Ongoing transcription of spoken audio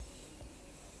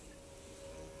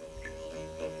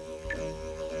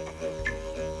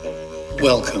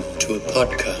Welcome to a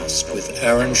podcast with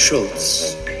Aaron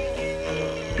Schultz.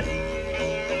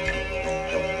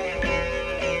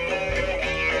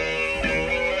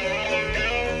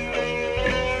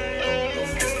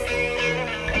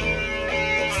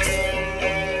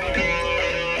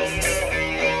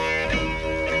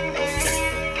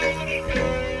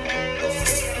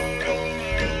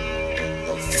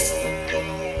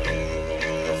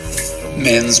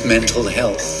 Men's mental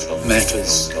health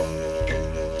matters.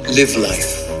 Live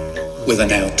life with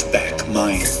an Outback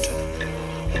Mind.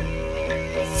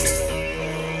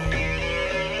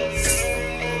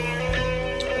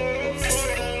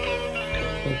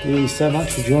 Thank you so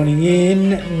much for joining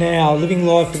in. Now, living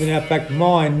life with an Outback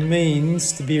Mind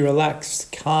means to be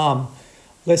relaxed, calm,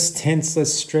 less tense,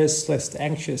 less stressed, less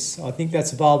anxious. I think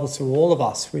that's available to all of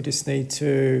us. We just need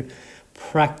to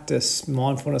practice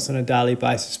mindfulness on a daily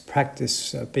basis,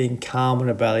 practice being calm on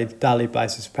a daily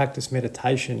basis, practice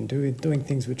meditation, doing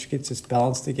things which gets us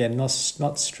balanced again, not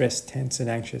stressed, tense and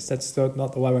anxious. That's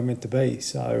not the way we're meant to be.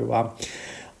 So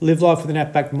live life with an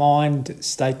Outback Mind,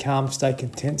 stay calm, stay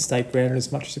content, stay grounded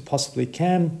as much as you possibly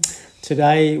can.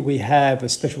 Today we have a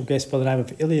special guest by the name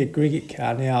of Ilija Grgic.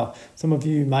 Now, some of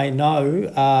you may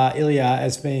know Ilija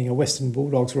as being a Western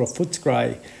Bulldogs or a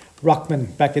Footscray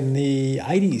ruckman back in the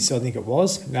 80s, I think it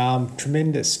was.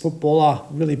 Tremendous footballer,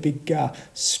 really big,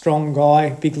 strong guy,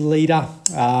 big leader.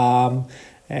 And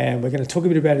we're going to talk a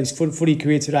bit about his footy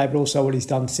career today, but also what he's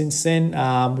done since then.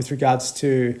 With regards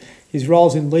to his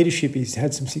roles in leadership, he's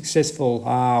had some successful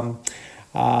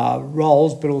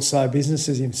roles, but also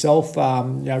businesses himself,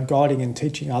 guiding and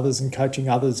teaching others and coaching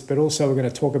others. But also we're going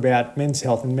to talk about men's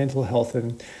health and mental health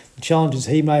and the challenges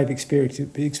he may have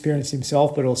experienced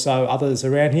himself, but also others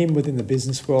around him within the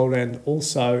business world and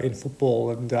also in football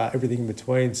and everything in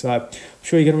between. So I'm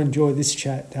sure you're going to enjoy this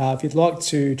chat. If you'd like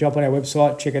to jump on our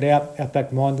website, check it out,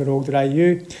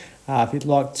 outbackmind.org.au. If you'd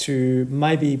like to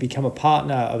maybe become a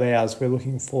partner of ours, we're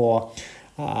looking for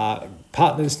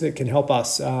partners that can help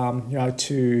us,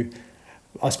 to,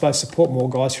 I suppose, support more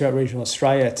guys throughout regional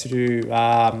Australia to do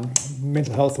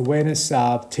mental health awareness,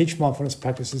 teach mindfulness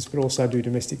practices, but also do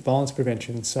domestic violence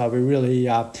prevention. So we really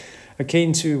are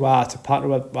keen to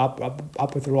partner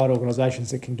up with the right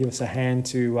organisations that can give us a hand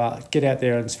to get out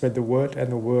there and spread the word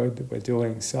that we're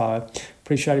doing. So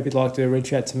appreciate if you'd like to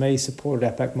reach out to me, support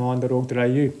at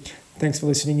outbackmind.org.au. Thanks for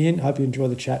listening in. Hope you enjoy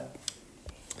the chat.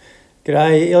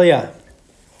 G'day, Ilija.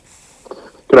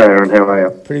 G'day, Aaron. How are you?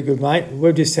 Pretty good, mate.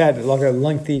 We've just had like a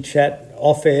lengthy chat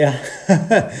off air,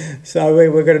 so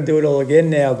we're going to do it all again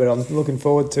now. But I'm looking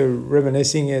forward to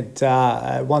reminiscing it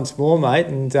once more, mate.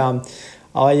 And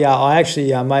I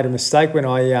actually made a mistake when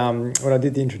I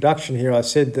did the introduction here. I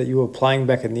said that you were playing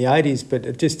back in the 80s, but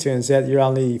it just turns out you're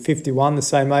only 51, the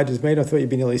same age as me. And I thought you'd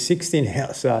be nearly 60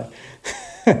 now. So.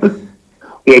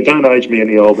 Yeah, don't age me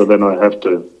any older than I have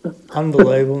to.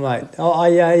 Unbelievable, mate.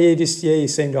 You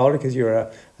seemed older because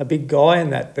you're a big guy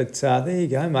and that. But there you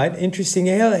go, mate. Interesting.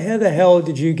 How the hell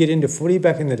did you get into footy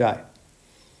back in the day?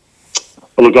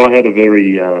 Well, look, I had a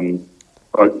very...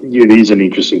 it is an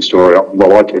interesting story.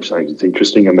 Well, I keep saying it's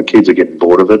interesting and the kids are getting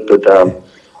bored of it. But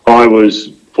I was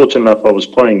fortunate enough, I was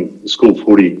playing school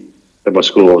footy at my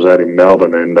school I was at in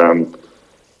Melbourne, and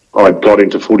I got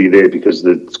into footy there because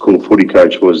the school footy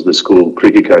coach was the school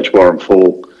cricket coach, Warren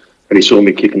Fall, and he saw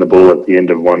me kicking the ball at the end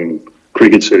of one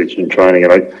cricket session training,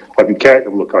 and I could catch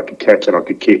and I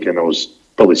could kick, and I was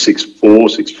probably 6'4",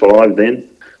 6'5" then,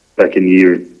 back in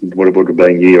what would have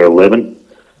been year 11.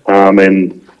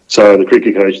 And so the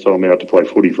cricket coach told me I had to play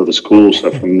footy for the school,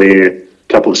 so from there, a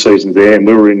couple of seasons there, and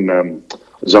we were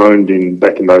zoned in,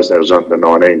 back in those days, I was under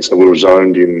 19, so we were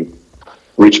zoned in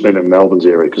Richmond and Melbourne's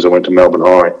area because I went to Melbourne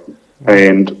High.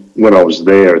 And when I was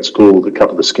there at school, a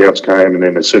couple of the scouts came, and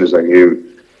then as soon as they knew,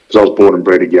 because I was born and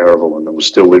bred at Yarraville and I was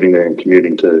still living there and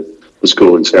commuting to the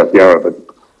school in South Yarra, but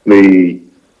the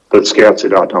scouts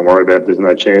said, don't worry about it, there's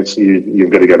no chance,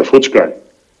 you've got to go to Footscray.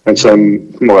 And so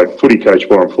my footy coach,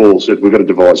 Warren Fall, said, we've got to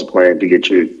devise a plan to get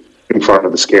you in front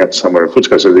of the scouts somewhere at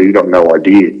Footscray, so you've got no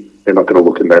idea. They're not going to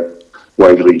look in that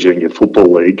Waverley Junior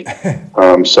Football League.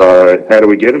 So how do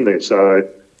we get them there? So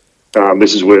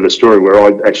this is where the story where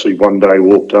I actually one day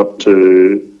walked up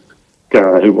to,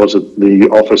 who was at the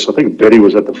office, I think Betty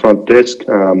was at the front desk,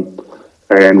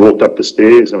 and walked up the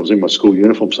stairs. I was in my school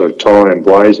uniform, so tie and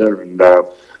blazer, and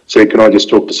said, can I just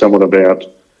talk to someone about...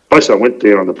 Basically, I went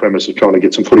there on the premise of trying to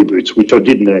get some footy boots, which I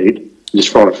did need,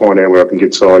 just trying to find out where I can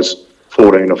get size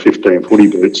 14 or 15 footy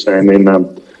boots. And then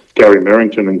Gary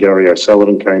Merrington and Gary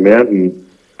O'Sullivan came out and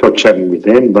got chatting with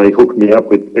them. They hooked me up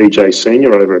with EJ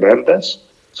Senior over at Adidas.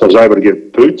 So I was able to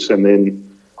get boots, and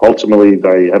then ultimately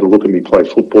they had a look at me play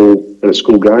football at a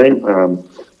school game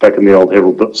back in the old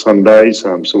Herald Sundays.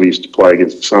 So we used to play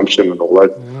against Assumption and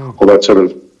all that sort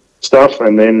of stuff.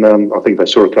 And then I think they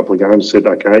saw a couple of games and said,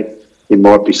 okay, it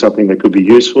might be something that could be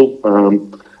useful.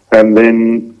 And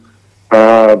then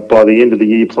by the end of the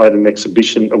year, played an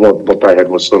exhibition. Well, what they had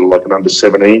was sort of like an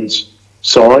under-17s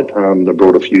side. They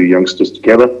brought a few youngsters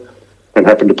together and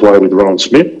happened to play with Ron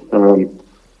Smith,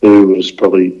 who was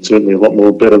probably certainly a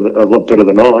lot better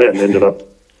than I, and ended up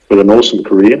with an awesome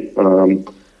career.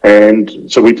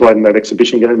 And so we played in that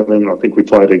exhibition game, and then I think we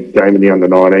played a game in the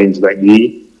under-19s that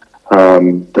year.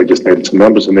 They just needed some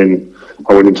numbers, and then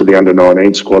I went into the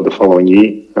under-19 squad the following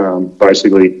year,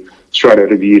 basically straight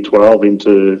out of year 12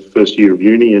 into first year of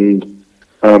uni and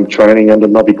training under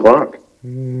Nobby Clark.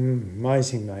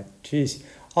 Amazing, mate. Jeez.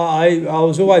 I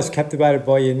was always captivated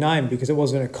by your name because it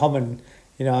wasn't a common,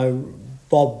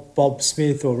 Bob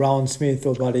Smith or Rowan Smith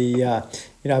or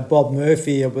Bob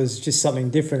Murphy. It was just something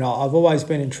different. I've always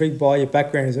been intrigued by your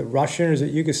background. Is it Russian? Is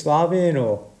it Yugoslavian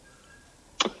or?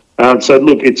 So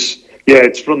look, it's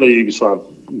from the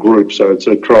Yugoslav group, so it's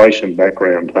a Croatian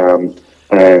background.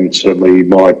 And certainly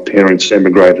my parents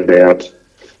emigrated out.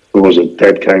 What was it?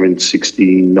 Dad came in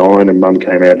 69 and Mum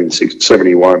came out in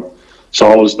 71.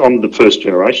 So I'm the first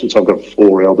generation. So I've got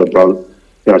 4 elder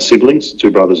siblings,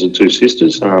 2 brothers and 2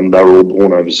 sisters. They were all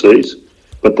born overseas,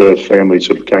 but the family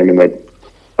sort of came in that.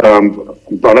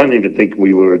 But I don't even think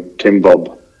we were 10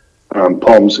 bob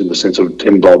Poms in the sense of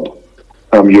 10 bob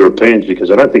Europeans,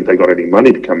 because I don't think they got any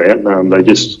money to come out. They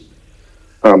just,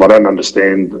 I don't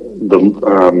understand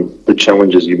the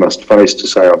challenges you must face to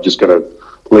say, I've just got to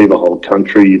leave a whole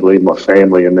country, leave my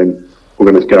family, and then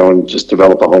we're going to go and just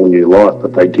develop a whole new life.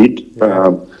 But they did.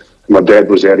 My dad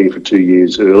was out here for 2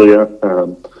 years earlier,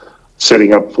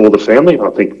 setting up for the family. I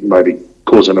think maybe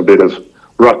causing a bit of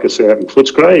ruckus out in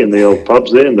Footscray and the old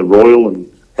pubs there and the Royal and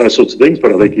those sorts of things.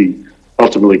 But I think he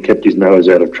ultimately kept his nose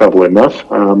out of trouble enough.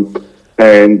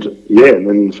 And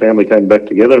then the family came back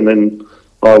together, and then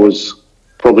I was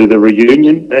probably the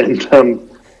reunion, and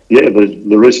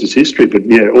the rest is history. But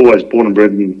always born and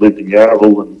bred and lived in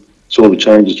Yarraville and saw the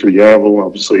changes through Yarraville.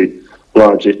 Obviously,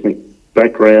 large ethnic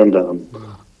background.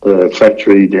 The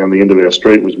factory down the end of our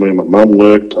street was where my mum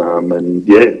worked,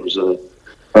 it was a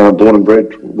born and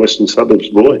bred Western Suburbs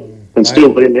boy, and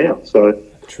still there now. So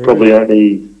probably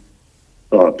only.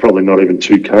 Probably not even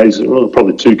 2 Ks,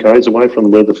 probably 2 Ks away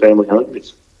from where the family home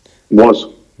is. Was.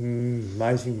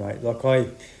 Amazing, mate.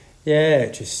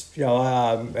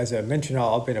 As I mentioned,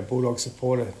 I've been a Bulldog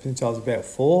supporter since I was about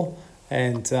 4,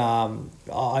 and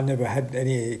I never had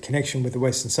any connection with the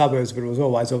Western Suburbs, but it was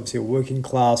always obviously a working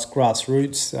class,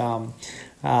 grassroots,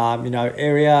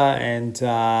 area, and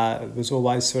it was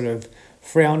always sort of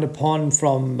frowned upon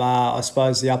from, I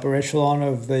suppose, the upper echelon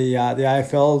of the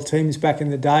AFL teams back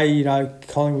in the day,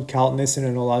 Collingwood, Carlton, Essendon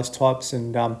and all those types.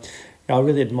 And, I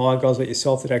really admire guys like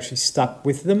yourself that actually stuck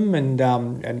with them and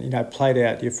played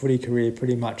out your footy career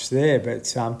pretty much there.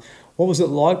 But what was it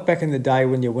like back in the day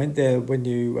when you went there, when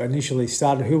you initially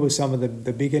started? Who were some of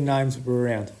the bigger names that were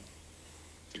around?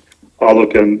 Oh,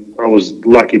 look, and I was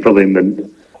lucky probably in the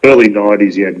early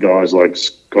 90s. You had guys like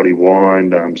Scotty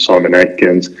Wind, Simon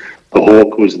Atkins. The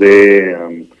Hawk was there,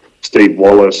 Steve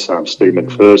Wallace, Steve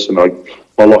McPherson.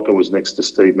 My locker was next to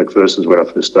Steve McPherson's when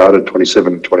I first started,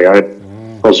 27 and 28.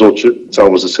 I was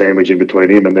a sandwich in between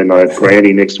him, and then I had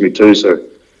Granny next to me too, so I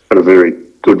had a very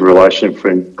good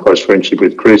close friendship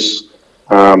with Chris.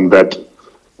 That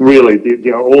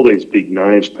really, all these big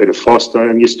names, Peter Foster,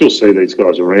 and you still see these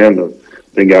guys around. I've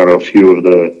been going to a few of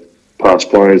the past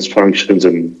players' functions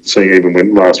and even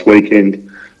went last weekend,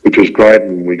 which was great,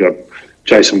 and we got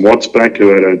Jason Watts back,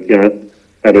 who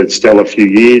had a stellar few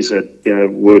years, that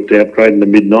worked out great in the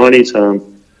mid-90s.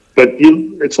 But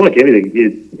it's like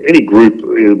anything. Any group,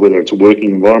 whether it's a working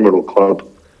environment or club,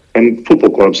 and football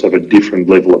clubs have a different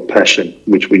level of passion,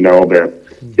 which we know about.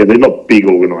 They're not big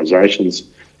organisations.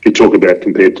 If you talk about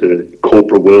compared to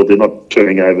corporate world, they're not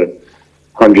turning over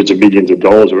hundreds of millions of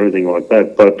dollars or anything like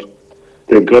that. But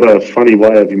they've got a funny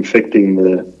way of infecting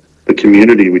the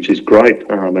community, which is great.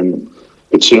 And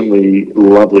it's certainly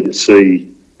lovely to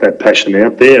see that passion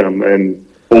out there, and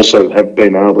also have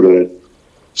been able to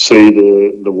see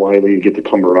the way that you get the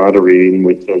camaraderie in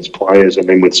with those players and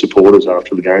then with supporters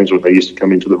after the games when they used to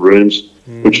come into the rooms,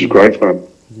 which is great fun.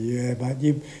 Yeah, but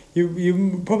you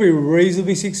probably were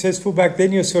reasonably successful back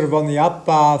then. You're sort of on the up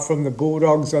from the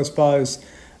Bulldogs, I suppose.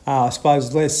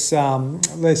 Less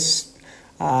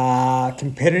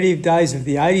competitive days of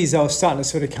the 80s. They were starting to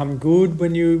sort of come good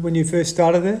when you first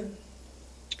started there.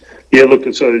 Yeah,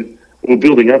 look, so we're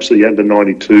building up. So you had the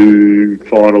 92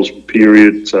 finals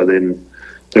period. So then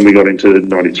Then we got into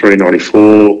 93,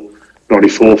 94.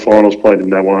 94 finals, played in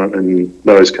that one, and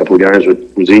those couple of games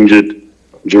was injured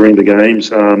during the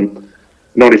games.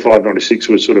 95, 96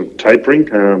 was sort of tapering,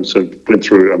 so went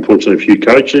through, unfortunately, a few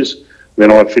coaches.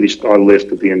 Then I left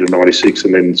at the end of 96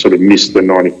 and then sort of missed the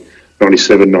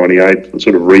 97, 98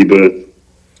 sort of rebirth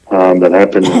that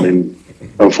happened. And then,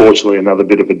 unfortunately, another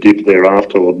bit of a dip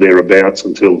thereafter or thereabouts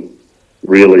until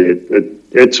really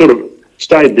it sort of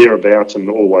stayed thereabouts and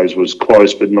always was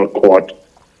close, but not quite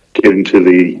getting to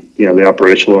the upper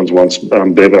echelons once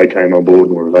Bevo came on board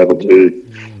and we were able to do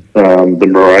the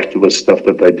miraculous stuff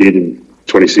that they did in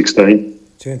 2016.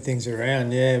 Turn things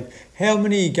around, yeah. How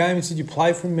many games did you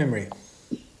play from memory?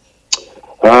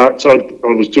 So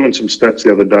I was doing some stats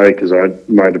the other day because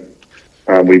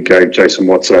we gave Jason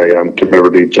Watts a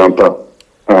commemorative jumper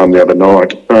the other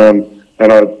night, and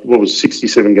was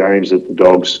 67 games at the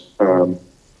Dogs,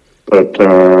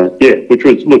 which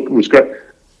was great.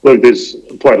 Look,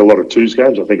 played a lot of twos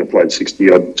games. I think I played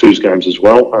 60 odd twos games as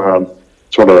well.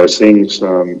 It's one of those things.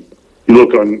 You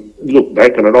look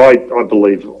back on it. I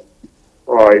believe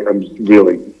I am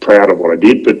really proud of what I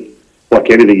did, but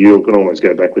like anything, you can always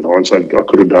go back with hindsight. I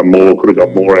could have done more, could have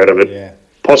got more out of it,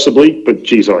 possibly. But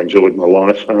geez, I enjoyed my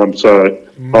life, so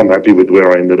I'm happy with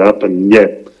where I ended up. And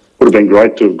would have been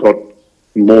great to have got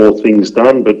more things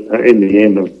done, but in the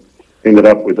end, I've ended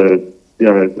up with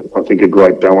I think a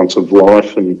great balance of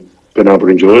life and been able to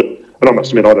enjoy it. And I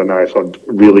must admit, I don't know if I'd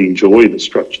really enjoy the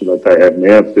structure that they have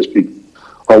now.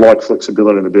 I like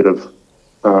flexibility and a bit of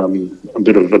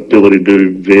ability to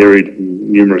do varied and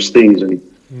numerous things. And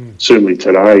certainly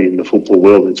today in the football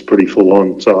world, it's pretty full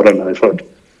on. So I don't know if I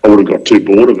would have got too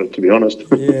bored of it, to be honest.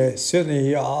 Yeah,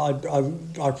 certainly.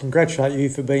 I congratulate you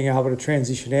for being able to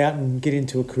transition out and get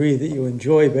into a career that you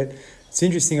enjoy. But it's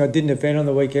interesting, I did an event on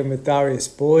the weekend with Darius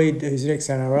Boyd, who's an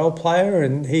ex-NRL player,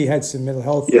 and he had some mental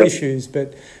health issues,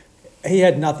 but he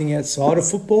had nothing outside of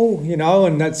football,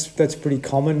 and that's pretty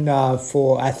common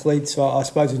for athletes, I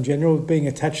suppose, in general, being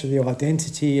attached to the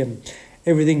identity and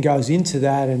everything goes into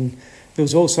that. And there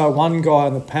was also one guy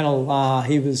on the panel,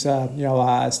 he was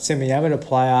a semi-amateur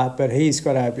player, but he's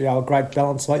got a great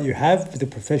balance like you have with a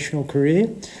professional career.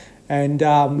 And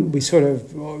we sort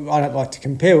of, I don't like to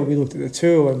compare, but we looked at the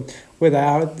two and where they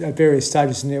are at various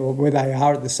stages, where they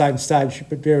are at the same stage,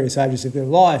 but various ages of their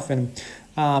life. And,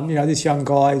 this young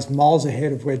guy is miles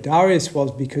ahead of where Darius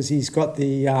was because he's got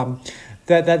the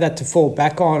that to fall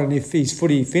back on. And if his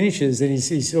footy finishes, then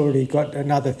he's already got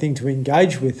another thing to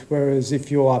engage with. Whereas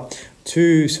if you're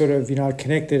too sort of,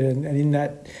 connected and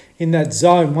in that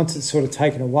zone, once it's sort of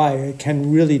taken away, it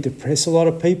can really depress a lot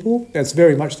of people. It's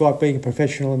very much like being a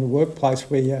professional in the workplace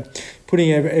where you're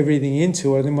putting everything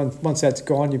into it, and then once that's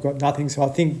gone, you've got nothing. So I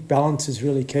think balance is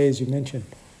really key, as you mentioned.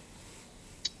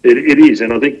 It is,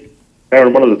 and I think,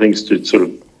 Aaron, one of the things to sort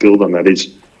of build on that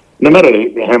is no matter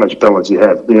how much balance you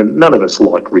have, none of us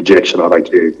like rejection. I don't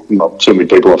care. Not so many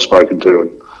people I've spoken to,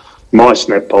 and my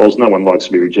snap polls, no one likes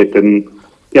to be rejected. And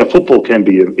football can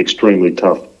be an extremely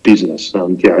tough business.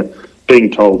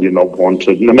 Being told you're not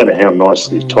wanted, no matter how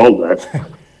nicely you're told that,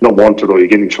 not wanted, or you're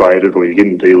getting traded, or you're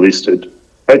getting delisted,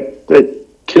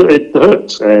 it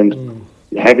hurts. And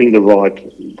having the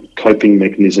right coping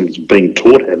mechanisms, being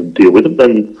taught how to deal with it,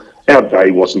 then our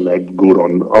day wasn't that good.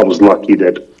 I was lucky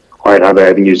that I had other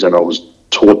avenues and I was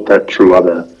taught that through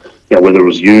other, whether it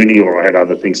was uni or I had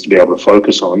other things to be able to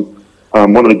focus on.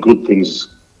 One of the good things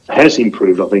has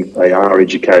improved. I think they are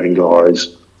educating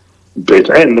guys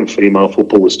better, and the female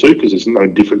footballers too, because it's no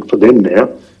different for them now.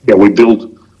 We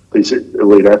build these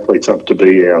elite athletes up to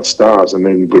be our stars, and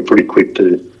then we're pretty quick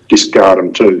to discard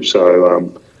them too.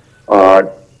 So I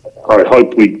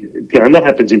hope and that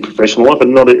happens in professional life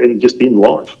and not just in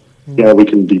life. We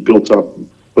can be built up,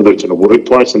 whether it's in a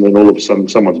workplace, and then all of a sudden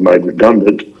someone's made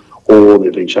redundant or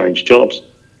they've been changed jobs,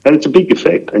 and it's a big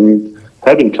effect. And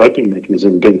having coping mechanisms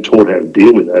and being taught how to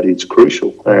deal with that is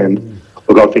crucial. And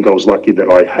look, I think I was lucky that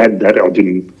I had that. I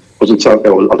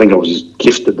think I was just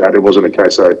gifted that. It wasn't a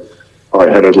case I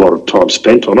had a lot of time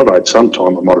spent on it. I had some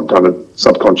time. I might have done it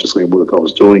subconsciously in work I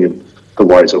was doing and the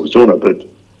ways I was doing it. But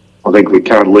I think we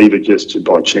can't leave it just to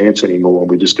by chance anymore.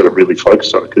 We just got to really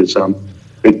focus on it because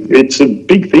it's a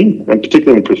big thing, and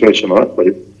particularly in professional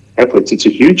athletes, it's a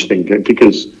huge thing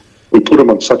because we put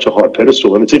them on such a high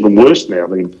pedestal, and it's even worse now. I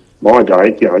mean, my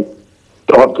day,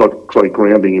 I've got great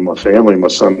grounding in my family. My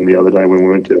son the other day when we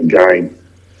went to a game,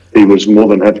 he was more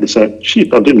than happy to say,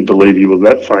 "Shit, I didn't believe you were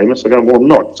that famous." I go, "Well, I'm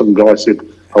not." Some guy said,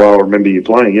 "Oh, I remember you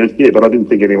playing." He goes, "Yeah, but I didn't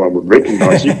think anyone would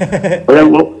recognise you." I go,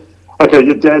 "Well, Okay,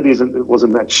 your dad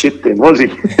wasn't that shit then, was he?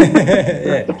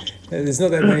 Yeah, there's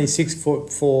not that many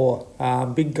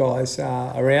 6'4" big guys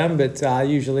around, but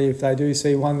usually if they do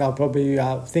see one, they'll probably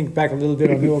think back a little bit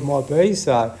on who it might be.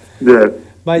 So, Yeah.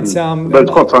 mate, But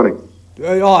it's quite funny.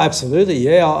 Oh, absolutely,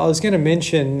 yeah. I was going to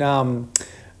mention, with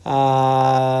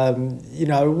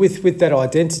that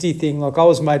identity thing, like I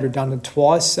was made redundant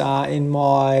twice in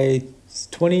my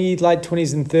late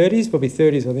 20s and 30s, probably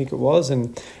 30s I think it was,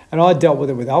 and I dealt with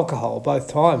it with alcohol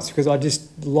both times because I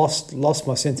just lost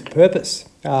my sense of purpose.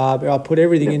 I put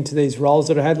everything into these roles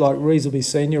that I had, like reasonably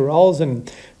senior roles, and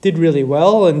did really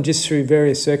well, and just through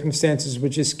various circumstances were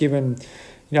just given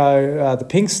the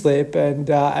pink slip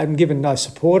and given no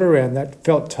support around that.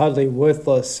 Felt totally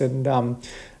worthless and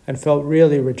felt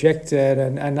really rejected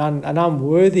and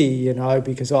unworthy,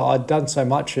 because I'd done so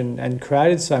much and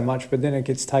created so much, but then it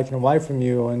gets taken away from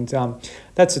you, and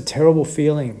that's a terrible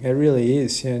feeling. It really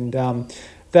is, and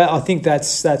that I think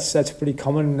that's a pretty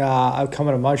common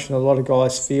emotion a lot of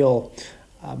guys feel.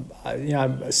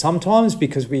 Sometimes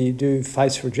because we do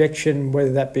face rejection,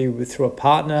 whether that be through a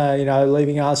partner,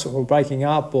 leaving us or breaking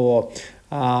up, or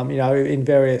in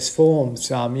various forms,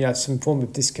 some form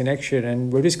of disconnection,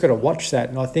 and we've just got to watch that.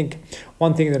 And I think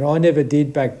one thing that I never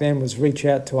did back then was reach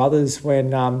out to others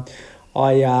when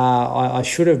I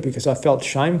should have, because I felt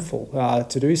shameful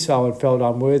to do so and felt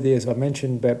unworthy, as I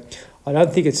mentioned. But I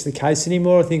don't think it's the case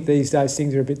anymore. I think these days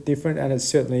things are a bit different, and it's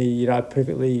certainly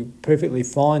perfectly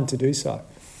fine to do so.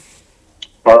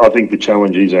 I think the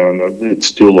challenge is, Aaron, it's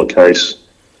still a case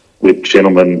with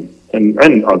gentlemen, and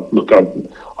look,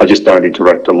 I just don't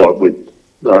interact a lot with,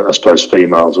 I suppose,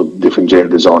 females or different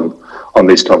genders on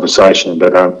this conversation,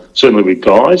 but certainly with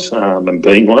guys, and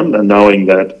being one, and knowing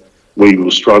that we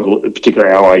will struggle,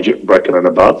 particularly our age bracket and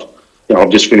above. I've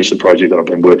just finished a project that I've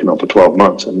been working on for 12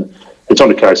 months, and it's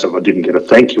not a case of I didn't get a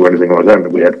thank you or anything like that,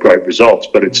 but we had great results,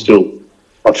 but it's still,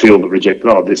 I feel the rejected,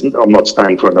 I'm not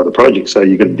staying for another project, so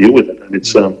you're going to deal with it, and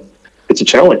it's a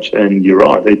challenge, and you're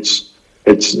right,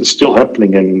 it's still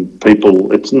happening, and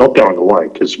people, it's not going away,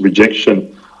 because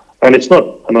rejection, and it's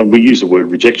not, we use the word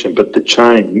rejection, but the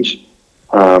change,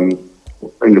 in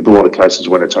a lot of cases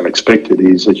when it's unexpected,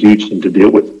 is a huge thing to deal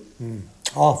with.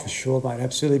 Oh, for sure, mate,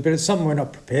 absolutely. But it's something we're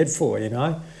not prepared for,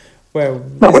 Well,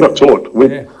 no, we're not taught.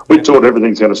 We're taught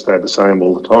everything's going to stay the same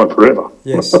all the time, forever.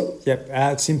 Yes, yep.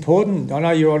 It's important. I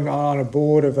know you're on a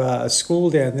board of a school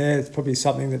down there. It's probably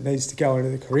something that needs to go into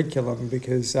the curriculum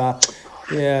because,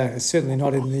 it's certainly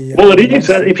not in the... Well, it is.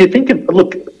 If you think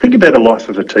about the life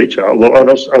of a teacher. I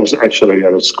was actually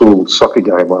at a school soccer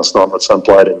game last night. My son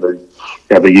played in the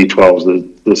Year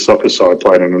 12s, the soccer side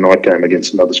played in a night game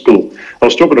against another school. I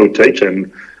was talking to a teacher,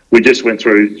 and we just went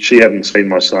through, she hadn't seen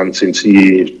my son since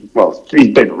he's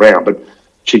been around, but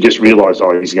she just realised,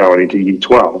 he's going into Year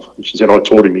 12. And she said, I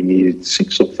taught him in Year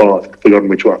 6 or 5, I've forgotten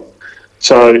which one.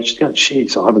 So she's going,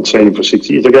 geez, I haven't seen him for 6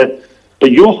 years. I go,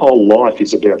 but your whole life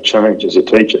is about change as a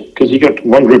teacher, because you got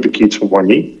one group of kids for 1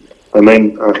 year, and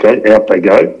then, out they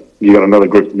go. You got another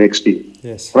group next year.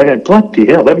 Yes. I go, bloody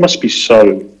hell, that must be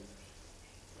so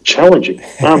challenging.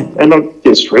 And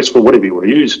not stressful, whatever you want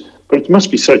to use, but it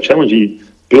must be so challenging. You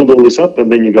build all this up,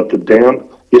 and then you got the down.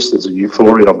 Yes, there's a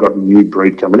euphoria. I've got a new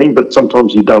breed coming in, but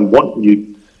sometimes you don't want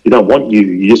you. You don't want you.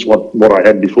 You just want what I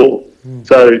had before.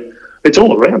 So it's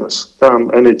all around us,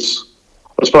 and it's.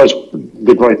 I suppose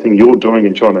the great thing you're doing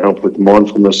in trying to help with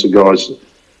mindfulness, of guys,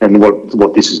 and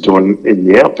what this is doing in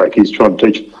the Outback is trying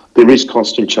to teach there is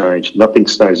constant change. Nothing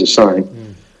stays the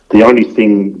same. The only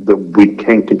thing that we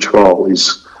can control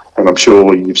is, and I'm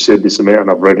sure you've said this amount, and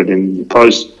I've read it in your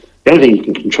post, the only thing you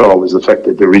can control is the fact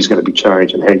that there is going to be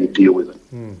change and how you deal with it.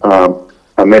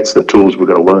 And that's the tools we've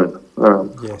got to learn,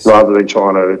 rather than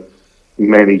trying to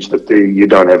manage that you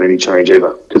don't have any change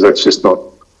ever, because that's just not,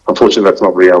 unfortunately, that's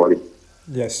not reality.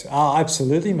 Yes,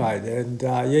 absolutely, mate. And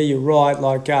you're right.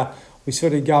 Like we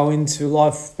sort of go into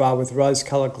life with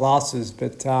rose-coloured glasses,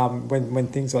 but when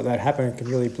things like that happen, it can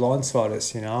really blindside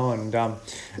us, And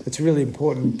it's a really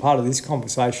important part of this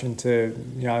conversation to,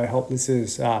 help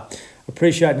listeners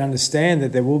appreciate and understand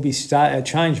that there will be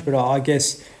change, but I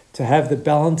guess to have the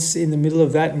balance in the middle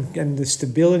of that and the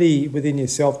stability within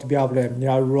yourself to be able to,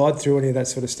 ride through any of that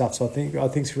sort of stuff. So I think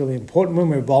it's really important when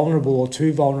we're vulnerable or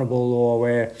too vulnerable, or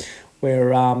we're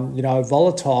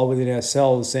volatile within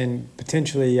ourselves, then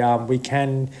potentially we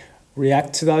can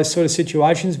react to those sort of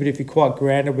situations. But if you're quite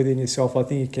grounded within yourself, I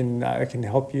think it can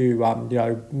help you,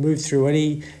 move through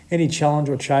any challenge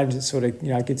or change that sort of,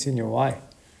 gets in your way.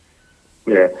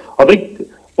 Yeah, I think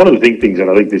one of the big things, and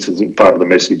I think this is part of the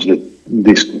message that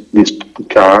this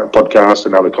podcast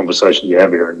and other conversation you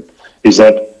have here, is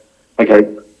that,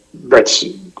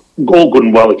 all good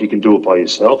and well if you can do it by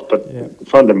yourself, but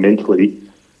fundamentally,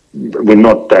 we're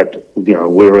not that,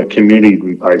 we're a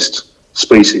community-based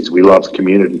species. We love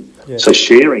community. Yeah. So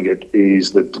sharing it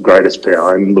is the greatest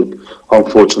power. And look, I'm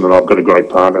fortunate that I've got a great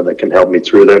partner that can help me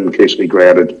through that and keeps me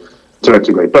grounded to that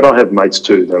degree. But I have mates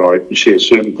too that I share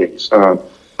certain things.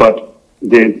 But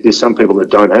there's some people that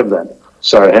don't have that.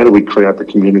 So how do we create the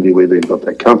community where they've got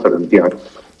that comfort? And,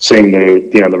 seeing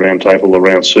the round table, the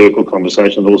round circle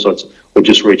conversations, all sorts, or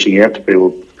just reaching out to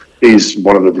people is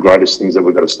one of the greatest things that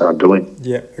we've got to start doing.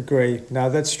 Yeah, agree.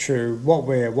 No, that's true. What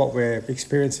we're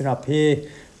experiencing up here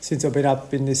since I've been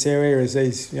up in this area is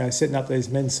these, setting up these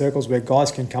men's circles where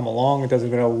guys can come along. It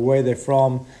doesn't matter where they're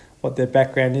from, what their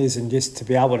background is, and just to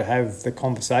be able to have the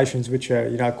conversations which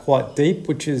are, quite deep,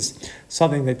 which is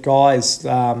something that guys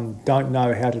don't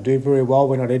know how to do very well.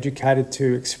 We're not educated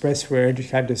to express, we're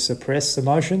educated to suppress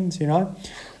emotions,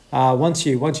 Once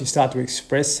you start to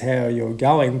express how you're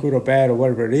going, good or bad or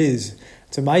whatever it is,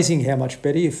 it's amazing how much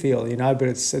better you feel, but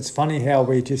it's funny how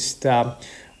we just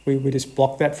we just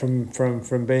block that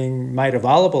from being made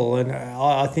available. And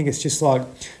I think it's just like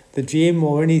the gym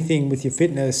or anything with your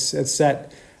fitness, it's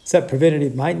that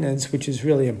preventative maintenance which is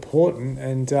really important.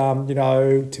 And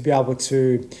to be able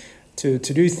to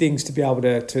do things, to be able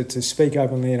to speak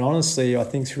openly and honestly, I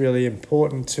think is really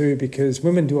important too, because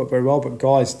women do it very well, but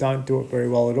guys don't do it very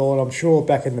well at all. And I'm sure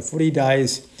back in the footy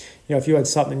days, if you had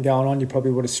something going on, you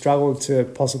probably would have struggled to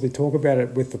possibly talk about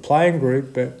it with the playing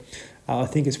group, but I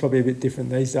think it's probably a bit different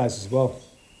these days as well.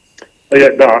 Yeah,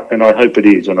 no, and I hope it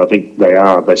is, and I think they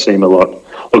are. They seem a lot.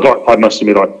 Look, I must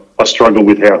admit, I struggle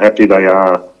with how happy they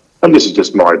are, and this is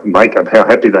just my makeup, how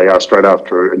happy they are straight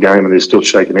after a game and they're still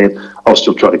shaking hands. I'll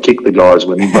still try to kick the guys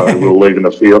when we're leaving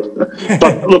the field.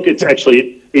 But look, it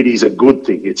is a good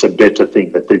thing. It's a better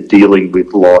thing that they're dealing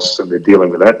with loss and they're dealing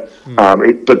with that.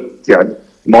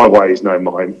 My way is by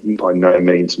no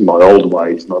means, my old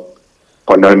way is not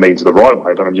by no means the right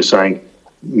way, but I'm just saying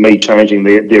me changing,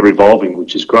 they're evolving,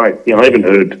 which is great. I even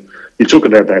heard, you talk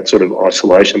about that sort of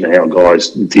isolation and how guys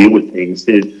deal with things.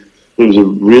 There was a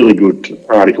really good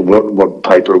article, what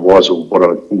paper it was or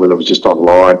whether it was just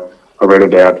online. I read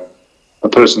about a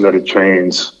person that had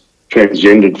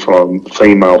transgendered from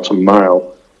female to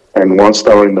male, and once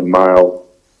they were in the male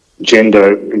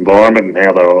gender environment and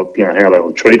how they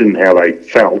were treated and how they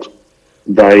felt,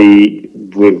 they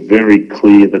were very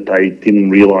clear that they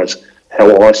didn't realise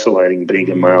how isolating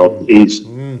being a male is,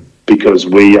 because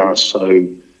we are so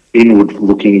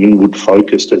inward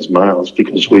focused as males,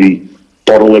 because we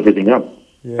bottle everything up.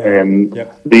 Yeah. And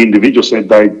the individual said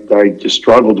they just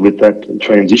struggled with that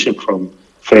transition from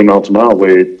female to male,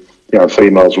 where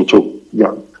females will talk,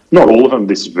 not all of them,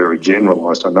 this is very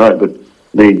generalised, I know, but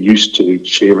they're used to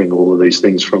sharing all of these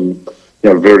things from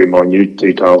very minute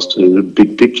details to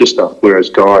big picture stuff, whereas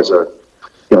guys are,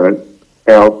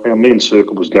 our men's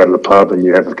circle was go to the pub and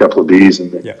you have a couple of beers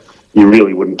and you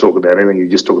really wouldn't talk about anything, you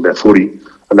just talk about footy,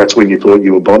 and that's when you thought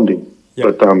you were bonding.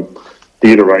 But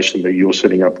the iteration that you're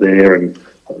setting up there and,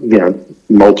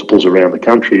 multiples around the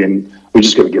country, and we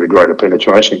just got to get a greater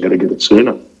penetration, got to get it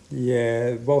sooner.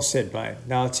 Yeah, well said, mate.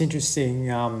 No, it's interesting.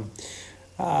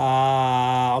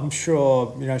 I'm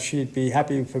sure she'd be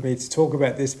happy for me to talk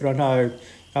about this, but I know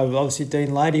obviously Dean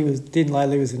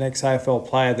Laley was an ex-AFL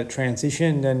player that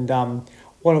transitioned, and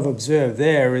what I've observed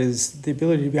there is the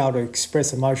ability to be able to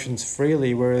express emotions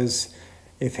freely, whereas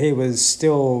if he was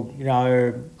still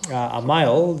a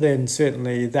male, then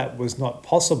certainly that was not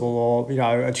possible, or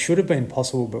it should have been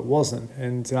possible but wasn't.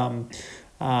 And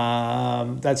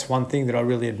that's one thing that I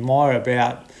really admire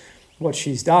about what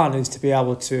she's done, is to be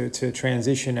able to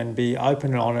transition and be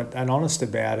open on it and honest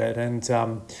about it. And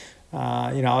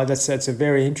that's a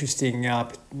very interesting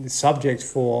subject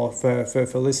for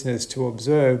listeners to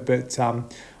observe. But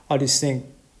I just think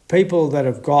people that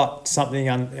have got something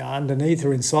underneath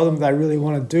or inside them they really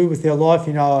want to do with their life,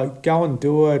 go and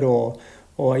do it, or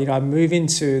move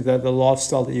into the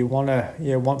lifestyle that you want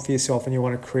for yourself and you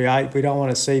want to create. We don't want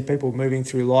to see people moving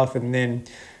through life and then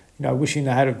wishing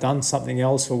they had have done something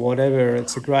else or whatever.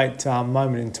 It's a great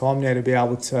moment in time now to be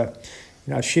able to,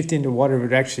 shift into whatever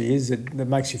it actually is that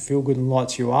makes you feel good and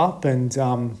lights you up. And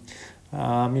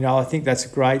I think that's a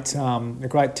great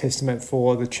testament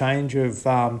for the change of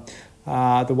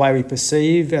the way we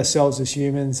perceive ourselves as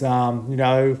humans.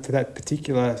 For that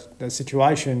particular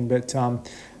situation, but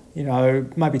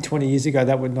maybe 20 years ago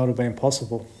that would not have been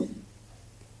possible.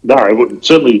 No, it would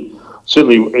certainly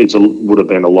it would have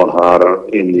been a lot harder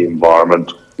in the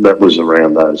environment that was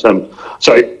around those. So,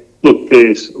 look,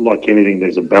 there's, like anything,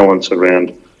 there's a balance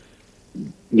around.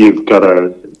 You've got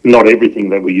to not everything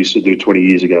that we used to do 20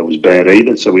 years ago was bad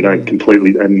either. So we don't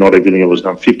completely, and not everything that was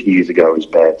done 50 years ago is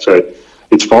bad. So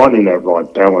it's finding that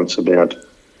right balance about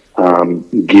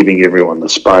giving everyone the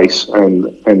space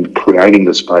and creating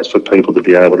the space for people to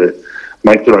be able to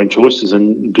make their own choices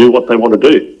and do what they want to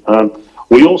do.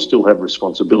 We all still have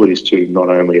responsibilities to not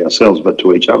only ourselves but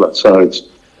to each other. So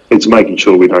it's making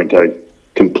sure we don't go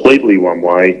completely one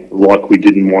way like we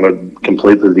didn't want to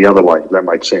completely the other way, if that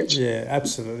makes sense. Yeah,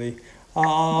 absolutely.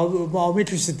 I'm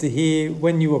interested to hear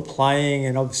when you were playing,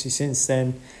 and obviously since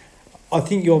then, I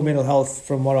think your mental health,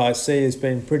 from what I see, has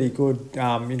been pretty good,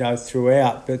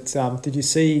 throughout. But did you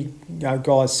see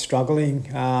guys struggling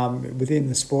within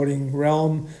the sporting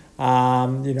realm,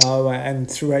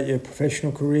 and throughout your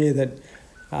professional career that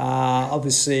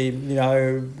obviously,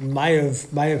 may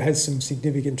have had some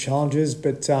significant challenges,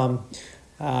 but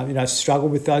struggle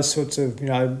with those sorts of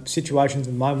situations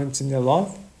and moments in their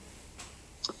life?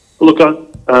 Look,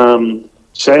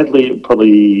 sadly,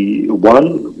 probably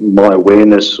my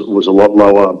awareness was a lot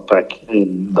lower back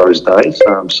in those days.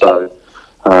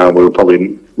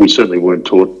 We certainly weren't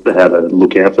taught how to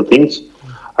look out for things.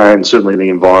 And certainly the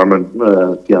environment,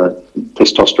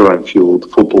 testosterone-fueled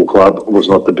football club was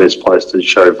not the best place to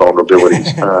show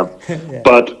vulnerabilities. Yeah.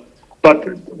 But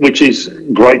which is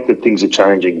great that things are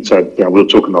changing. So, we were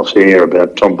talking off air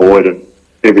about Tom Boyd and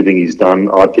everything he's done.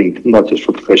 I think not just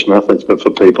for professional athletes, but for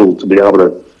people to be able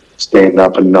to stand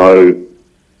up and know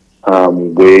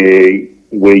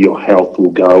where your health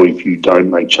will go if you don't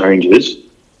make changes,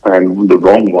 and the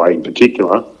wrong way in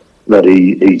particular that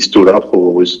he stood up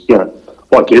for was,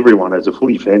 like everyone as a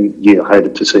footy fan,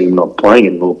 hated to see him not playing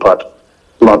anymore, but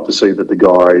love to see that the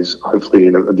guys, hopefully,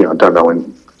 I don't know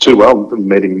him too well,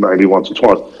 met him maybe once or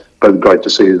twice, but great to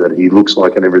see that he looks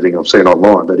like, and everything I've seen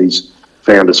online, that he's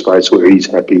found a space where he's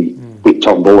happy with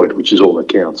Tom Boyd, which is all that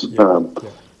counts. In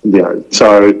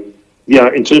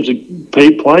terms of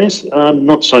players,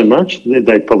 not so much.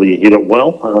 They probably hit it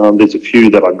well. There's a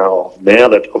few that I know of now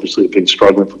that obviously have been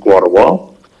struggling for quite a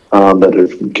while, that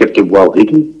have kept it well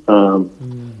hidden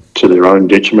to their own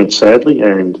detriment, sadly,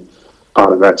 and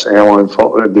part of that's our own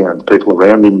fault, people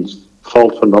around him's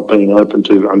fault for not being open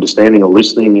to understanding or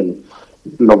listening and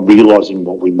not realising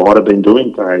what we might have been doing,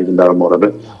 even though it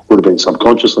would have been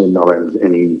subconsciously, no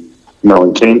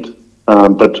intent.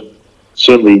 But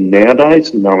certainly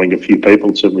nowadays, knowing a few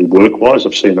people, certainly work-wise,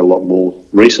 I've seen a lot more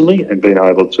recently and been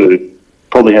able to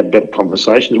probably have better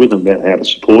conversations with them about how to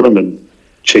support them and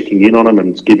checking in on them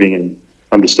and giving and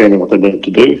understanding what they need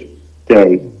to do.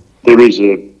 There is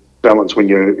a balance when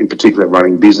you're, in particular,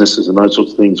 running businesses and those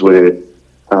sorts of things where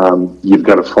you've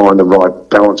got to find the right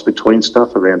balance between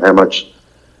stuff around how much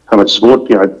support.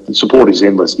 Support is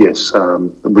endless, yes,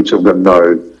 which I've got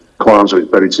no qualms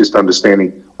with, but it's just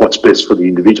understanding what's best for the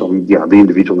individual. The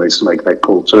individual needs to make that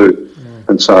call too.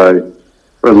 And so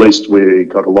at least we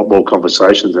got a lot more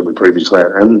conversations than we previously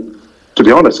had. And to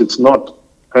be honest, it's not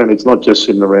just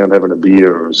sitting around having a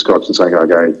beer or a scotch and saying,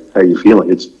 okay, how are you feeling?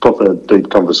 It's proper deep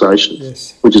conversations,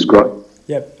 yes, which is great.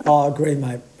 Yep, I agree,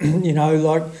 mate.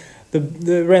 Like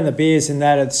the around the beers and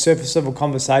that, it's surface level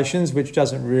conversations, which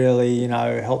doesn't really,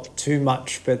 help too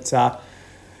much. But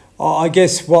I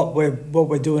guess what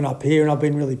we're doing up here, and I've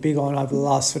been really big on over the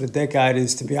last sort of decade,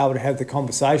 is to be able to have the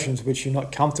conversations which you're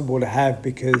not comfortable to have,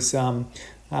 because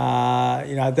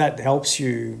that helps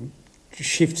you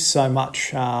shift so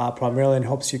much primarily, and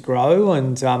helps you grow.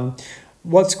 And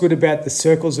what's good about the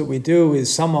circles that we do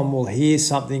is someone will hear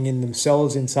something in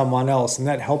themselves in someone else, and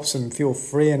that helps them feel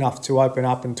free enough to open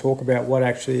up and talk about what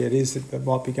actually it is that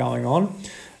might be going on.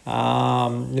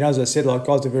 As I said, like,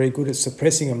 guys are very good at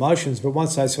suppressing emotions, but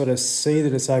once they sort of see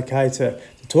that it's okay to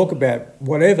talk about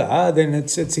whatever, then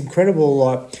it's incredible.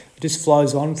 Like, it just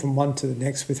flows on from one to the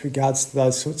next with regards to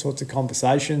those sorts of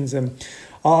conversations. And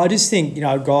I just think,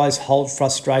 guys hold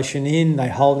frustration in, they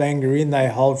hold anger in, they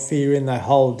hold fear in, they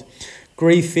hold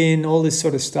grief in, all this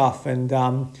sort of stuff. And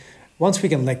once we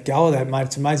can let go of that, mate,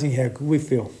 it's amazing how good we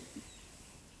feel.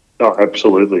 Oh,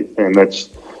 absolutely. And that's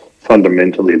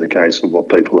fundamentally the case of what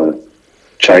people are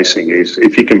chasing, is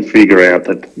if you can figure out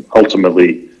that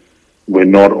ultimately we're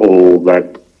not all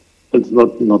that, it's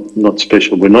not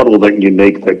special, we're not all that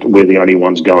unique, that we're the only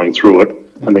ones going through it,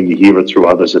 and then you hear it through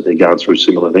others that they're going through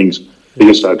similar things. It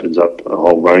just opens up a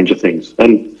whole range of things.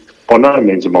 And by no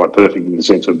means am I perfect in the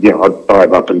sense of, I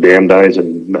have up and down days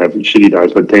and have shitty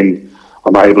days, but then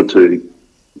I'm able to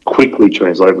quickly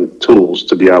translate with tools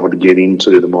to be able to get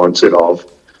into the mindset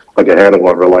of, okay, how do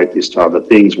I relate this to other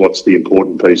things? What's the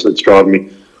important piece that's driving me?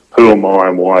 Who am I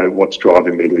and why? What's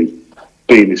driving me to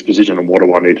be in this position, and what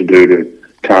do I need to do to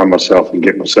calm myself and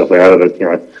get myself out of it?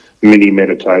 mini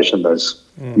meditation, those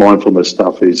mindfulness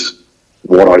stuff is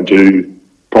what I do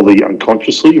probably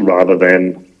unconsciously rather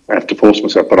than have to force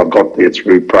myself, but I've got there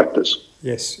through practice.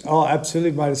 Yes. Oh,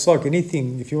 absolutely, mate. It's like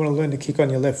anything. If you want to learn to kick on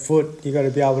your left foot, you got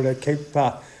to be able to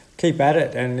keep at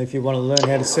it. And if you want to learn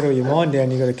how to settle your mind down,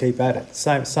 you got to keep at it.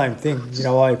 Same thing. You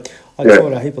know, I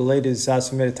taught a heap of leaders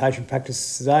some meditation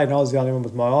practices today, and I was the only one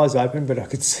with my eyes open, but I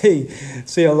could see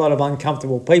a lot of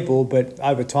uncomfortable people. But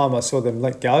over time, I saw them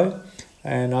let go,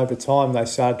 and over time, they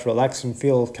started to relax and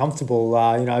feel comfortable.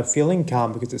 Feeling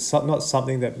calm, because it's not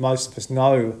something that most of us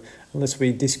know. Unless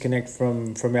we disconnect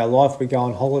from our life, we go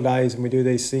on holidays and we do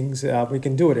these things. We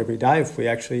can do it every day if we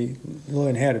actually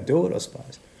learn how to do it, I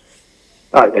suppose.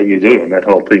 Yeah, you do, and that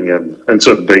whole thing, and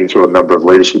sort of being through a number of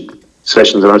leadership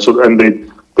sessions, there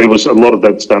was a lot of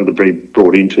that starting to be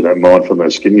brought into that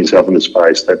mindfulness, getting yourself in the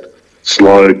space, that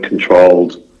slow,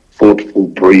 controlled, thoughtful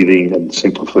breathing and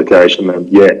simplification. And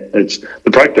it's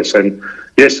the practice. And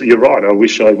yes, you're right. I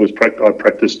wish I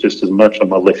practiced just as much on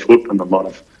my left foot, and I might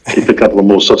have kicked a couple of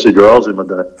more sausage rolls in my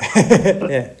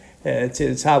day. Yeah,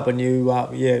 it's hard when you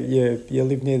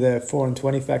live near the 4 and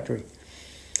 20 factory.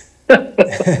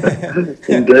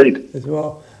 Indeed. As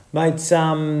well. Mates,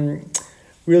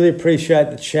 really appreciate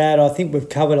the chat. I think we've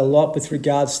covered a lot with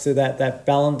regards to that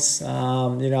balance.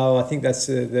 I think that's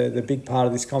the big part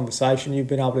of this conversation. You've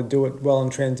been able to do it well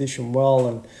and transition well.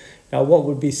 And what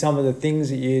would be some of the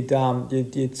things that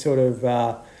you'd sort of,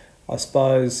 I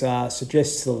suppose,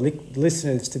 suggest to the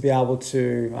listeners to be able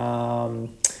to,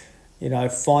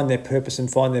 find their purpose and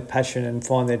find their passion and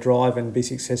find their drive and be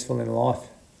successful in life?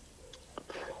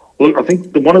 Look, I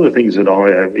think one of the things that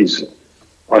I have is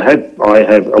I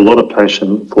have a lot of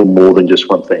passion for more than just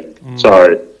one thing.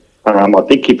 So I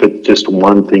think if it's just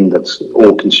one thing that's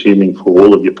all-consuming for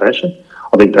all of your passion,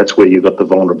 I think that's where you've got the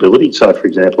vulnerability. So, for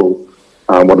example,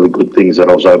 one of the good things that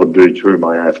I was able to do through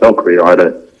my AFL career, I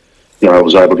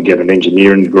was able to get an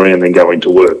engineering degree and then go into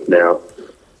work. Now,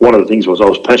 one of the things was I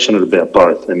was passionate about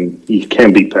both, and you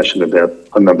can be passionate about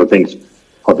a number of things.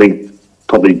 I think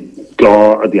probably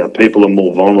people are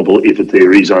more vulnerable if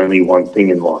there is only one thing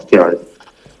in life.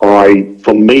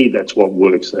 For me, that's what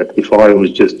works. That if I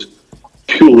was just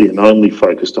purely and only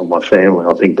focused on my family,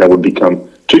 I think that would become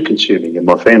too consuming, and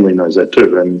my family knows that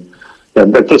too. And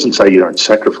that doesn't say you don't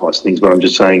sacrifice things, but I'm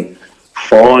just saying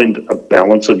find a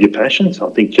balance of your passions. I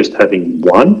think just having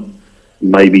one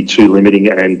may be too limiting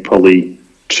and probably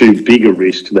too big a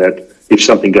risk that if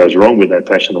something goes wrong with that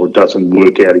passion or it doesn't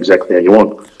work out exactly how you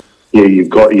want,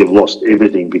 you've lost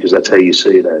everything, because that's how you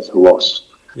see it, as a loss.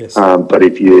 Yes. But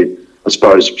if you, I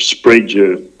suppose, spread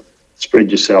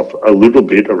yourself a little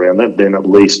bit around that, then at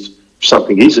least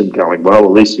something isn't going well.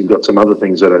 At least you've got some other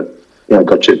things that are,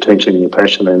 got your attention and your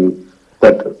passion, and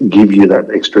that give you that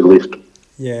extra lift.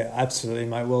 Yeah, absolutely,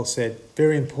 mate. Well said.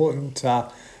 Very important.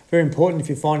 Very important if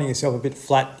you're finding yourself a bit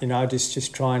flat,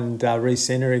 just try and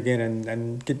recenter again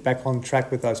and get back on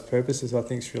track with those purposes. I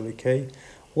think is really key.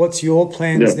 What's your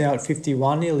plans now at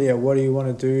 51, Ilija? What do you want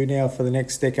to do now for the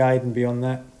next decade and beyond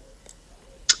that?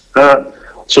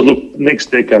 So look,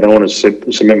 next decade I want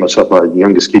to cement myself. My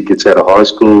youngest kid gets out of high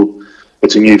school.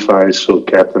 It's a new phase for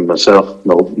Kath and myself,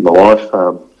 my wife.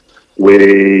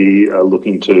 We are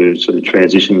looking to sort of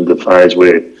transition into the phase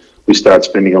where we start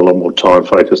spending a lot more time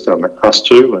focused on us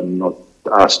two, and not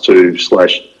us two /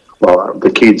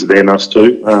 the kids then us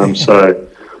two. So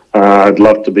I'd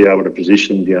love to be able to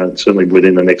position, certainly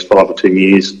within the next 5 or 10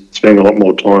 years, spending a lot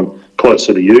more time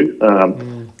closer to you.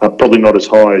 Probably not as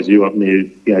high as you up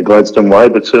near Gladstone Way,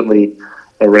 but certainly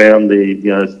around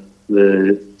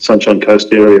the Sunshine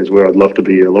Coast areas where I'd love to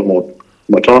be a lot more.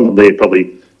 My time I'm there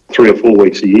probably 3 or 4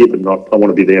 weeks a year, but I want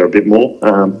to be there a bit more,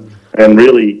 and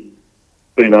really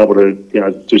being able to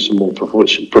do some more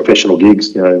professional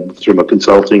gigs through my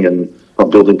consulting and my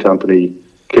building company,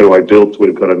 Caraway Built.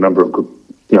 We've got a number of good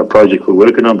projects we're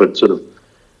working on, but sort of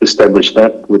establish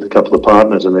that with a couple of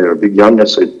partners, and they're a bit younger,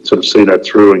 so sort of see that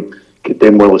through and get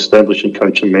them well established and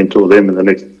coach and mentor them in the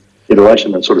next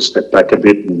iteration, and sort of step back a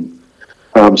bit and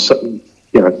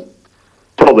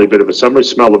probably a bit of a summary,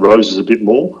 smell the roses a bit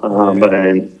more,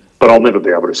 but I'll never be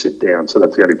able to sit down, so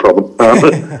that's the only problem.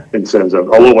 In terms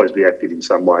of, I'll always be active in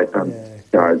some way,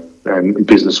 and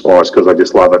business-wise, because I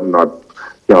just love it, and I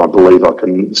believe I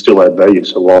can still add value.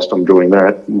 So whilst I'm doing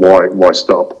that, why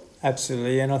stop?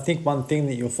 Absolutely, and I think one thing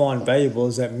that you'll find valuable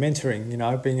is that mentoring.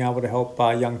 Being able to help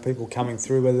young people coming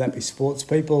through, whether that be sports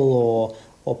people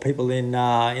or people in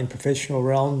professional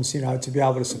realms, to be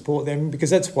able to support them, because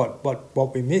that's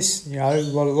what we miss. A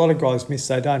lot of guys miss.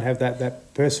 They don't have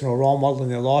that personal role model in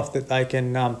their life that they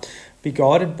can be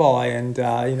guided by, and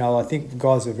I think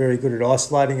guys are very good at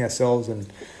isolating ourselves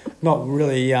and not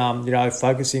really,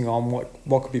 focusing on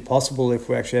what could be possible if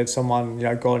we actually had someone,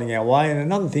 guiding our way. And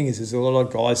another thing is a lot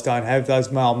of guys don't have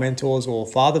those male mentors or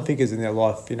father figures in their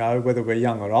life, whether we're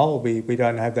young or old, we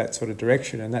don't have that sort of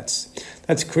direction. And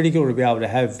that's critical to be able to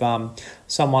have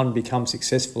someone become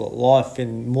successful at life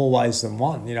in more ways than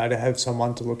one, to have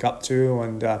someone to look up to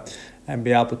and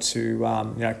be able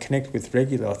to, connect with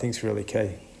regularly, I think is really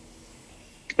key.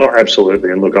 Oh, absolutely.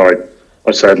 And look,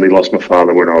 I sadly lost my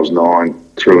father when I was 9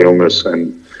 through illness,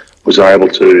 and was able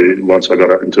to, once I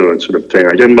got into a sort of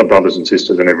teenage, and my brothers and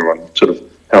sisters and everyone sort of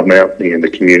helped me out, me and the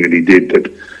community did.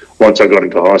 But once I got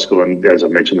into high school, and as I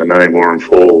mentioned the name, Warren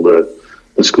Fall,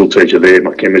 the school teacher there,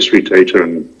 my chemistry teacher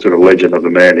and sort of legend of a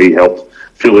man, he helped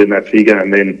fill in that figure.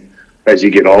 And then as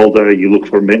you get older, you look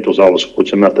for mentors. I was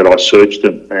fortunate enough that I searched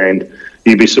them, and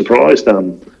you'd be surprised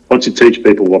once you teach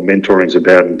people what mentoring is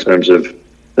about in terms of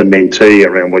the mentee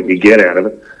around what you get out of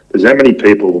it. There's that many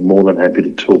people more than happy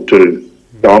to talk to.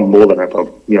 I'm more than happy.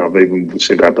 I've even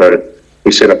set up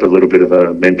a little bit of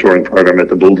a mentoring program at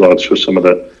the Bulldogs for some of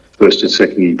the first and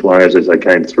second year players as they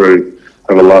came through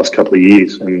over the last couple of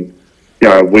years. And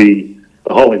the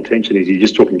whole intention is you're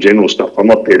just talking general stuff. I'm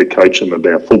not there to coach them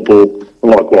about football.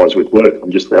 And likewise with work,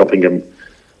 I'm just helping them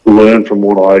learn from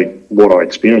what I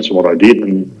experienced and what I did.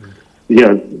 And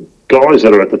guys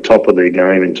that are at the top of their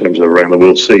game in terms of around the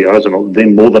world, CEOs, and they're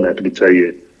more than happy to tell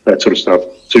you that sort of stuff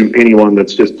to anyone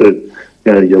that's just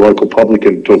your local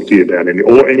publican talk to you about it,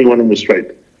 or anyone in the street.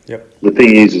 Yep. The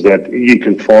thing is that you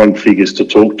can find figures to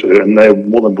talk to, and they're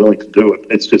more than willing to do it.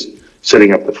 It's just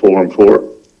setting up the forum for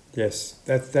it. Yes,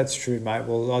 that's true, mate.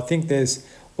 Well, I think there's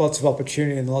lots of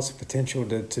opportunity and lots of potential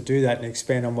to do that and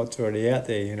expand on what's already out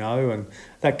there, and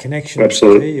that connection is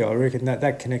key. I reckon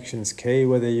that connection's key,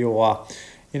 whether you are,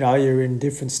 you're in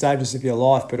different stages of your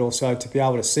life, but also to be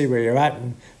able to see where you're at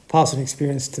and pass on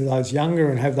experience to those younger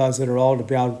and have those that are older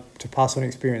be able to pass on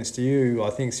experience to you, I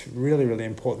think is really, really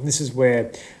important. This is where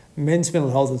men's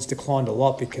mental health has declined a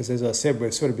lot because, as I said,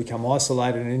 we've sort of become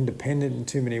isolated and independent in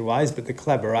too many ways, but the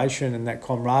collaboration and that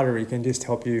camaraderie can just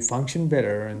help you function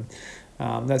better.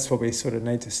 And that's what we sort of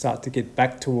need to start to get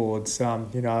back towards, a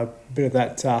bit of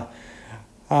that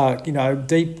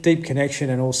deep connection,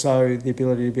 and also the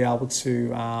ability to be able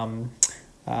to,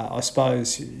 I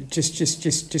suppose,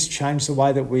 just change the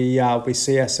way that we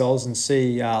see ourselves and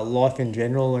see life in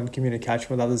general and communication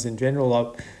with others in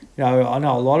general. I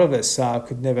know a lot of us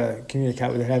could never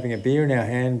communicate without having a beer in our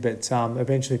hand, but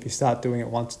eventually, if you start doing it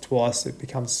once or twice, it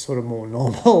becomes sort of more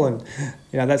normal, and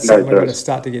that's something we've got to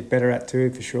start to get better at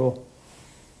too, for sure.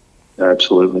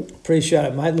 Absolutely. Appreciate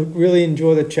it, mate. Look, really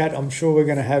enjoy the chat. I'm sure we're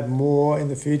going to have more in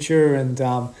the future. And,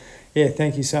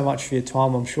 thank you so much for your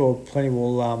time. I'm sure plenty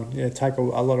will take a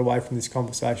lot away from this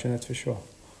conversation, that's for sure.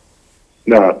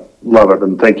 No, love it.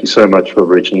 And thank you so much for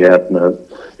reaching out. And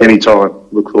anytime,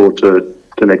 look forward to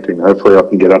connecting. Hopefully I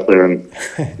can get up there and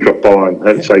drop by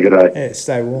and say good day. Yeah,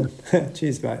 stay warm.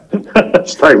 Cheers, mate.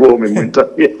 Stay warm in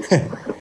winter, yes.